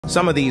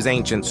Some of these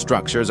ancient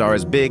structures are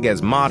as big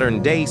as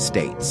modern-day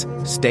states.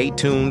 Stay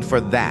tuned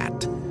for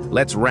that.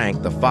 Let's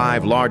rank the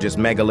 5 largest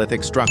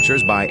megalithic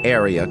structures by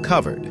area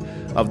covered.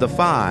 Of the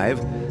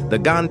 5, the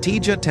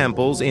Gantija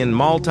temples in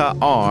Malta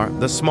are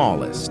the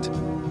smallest.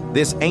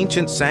 This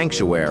ancient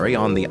sanctuary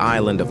on the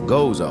island of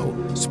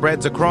Gozo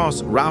spreads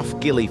across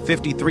roughly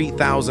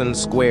 53,000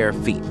 square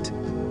feet.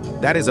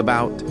 That is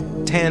about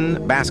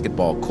 10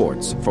 basketball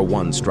courts for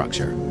one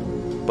structure.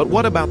 But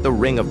what about the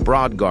Ring of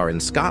Brodgar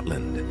in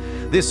Scotland?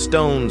 This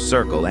stone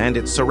circle and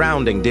its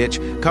surrounding ditch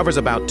covers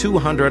about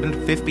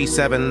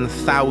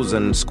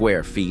 257,000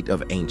 square feet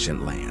of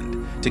ancient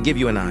land. To give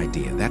you an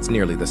idea, that's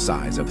nearly the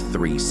size of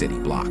 3 city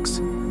blocks.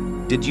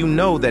 Did you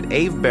know that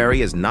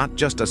Avebury is not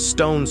just a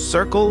stone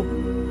circle,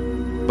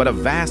 but a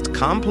vast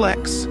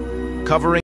complex covering